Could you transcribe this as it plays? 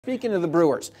speaking of the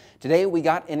Brewers, today we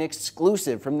got an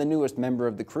exclusive from the newest member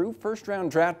of the crew, first-round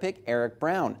draft pick Eric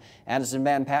Brown. Addison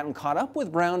Van Patten caught up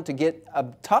with Brown to get a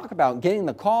talk about getting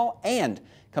the call and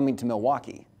coming to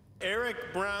Milwaukee. Eric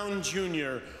Brown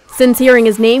Jr. Since hearing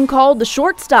his name called, the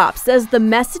shortstop says the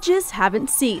messages haven't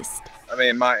ceased. I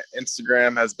mean, my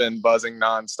Instagram has been buzzing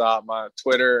nonstop. My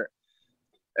Twitter,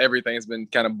 everything has been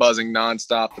kind of buzzing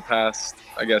nonstop the past,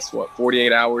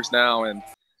 48 hours now. And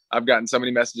I've gotten so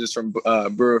many messages from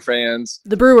Brewer fans.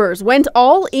 The Brewers went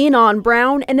all in on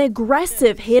Brown, an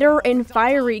aggressive hitter and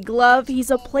fiery glove.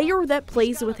 He's a player that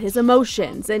plays with his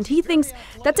emotions, and he thinks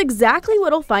that's exactly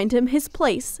what'll find him his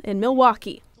place in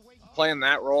Milwaukee. Playing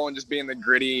that role and just being the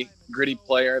gritty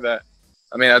player that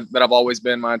I've always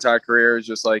been my entire career is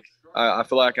just like, I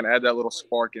feel like I can add that little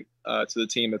spark to the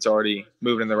team that's already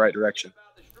moving in the right direction.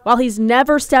 While he's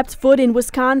never stepped foot in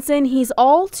Wisconsin, he's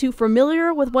all too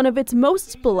familiar with one of its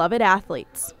most beloved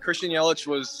athletes. Christian Yelich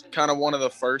was kind of one of the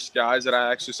first guys that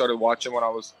I actually started watching when I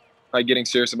was getting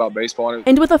serious about baseball.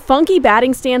 And with a funky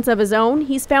batting stance of his own,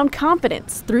 he's found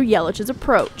confidence through Yelich's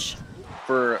approach.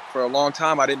 For a long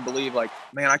time, I didn't believe,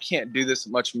 man, I can't do this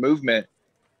much movement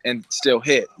and still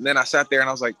hit. And then I sat there and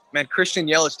I was like, man, Christian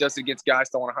Yelich does it against guys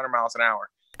throwing 100 miles an hour.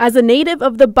 As a native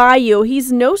of the Bayou,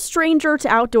 he's no stranger to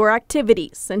outdoor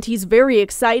activities, and he's very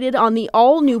excited on the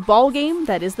all-new ball game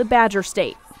that is the Badger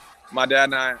State. My dad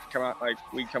and I come out,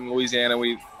 we come to Louisiana,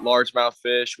 we largemouth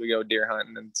fish, we go deer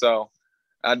hunting, and so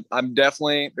I'm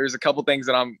definitely, there's a couple things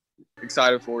that I'm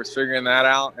excited for, is figuring that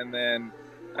out, and then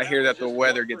I hear that the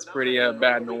weather gets pretty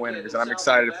bad in the winters, and I'm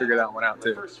excited to figure that one out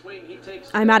too.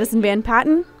 I'm Addison Van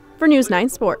Patten for News 9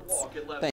 Sports.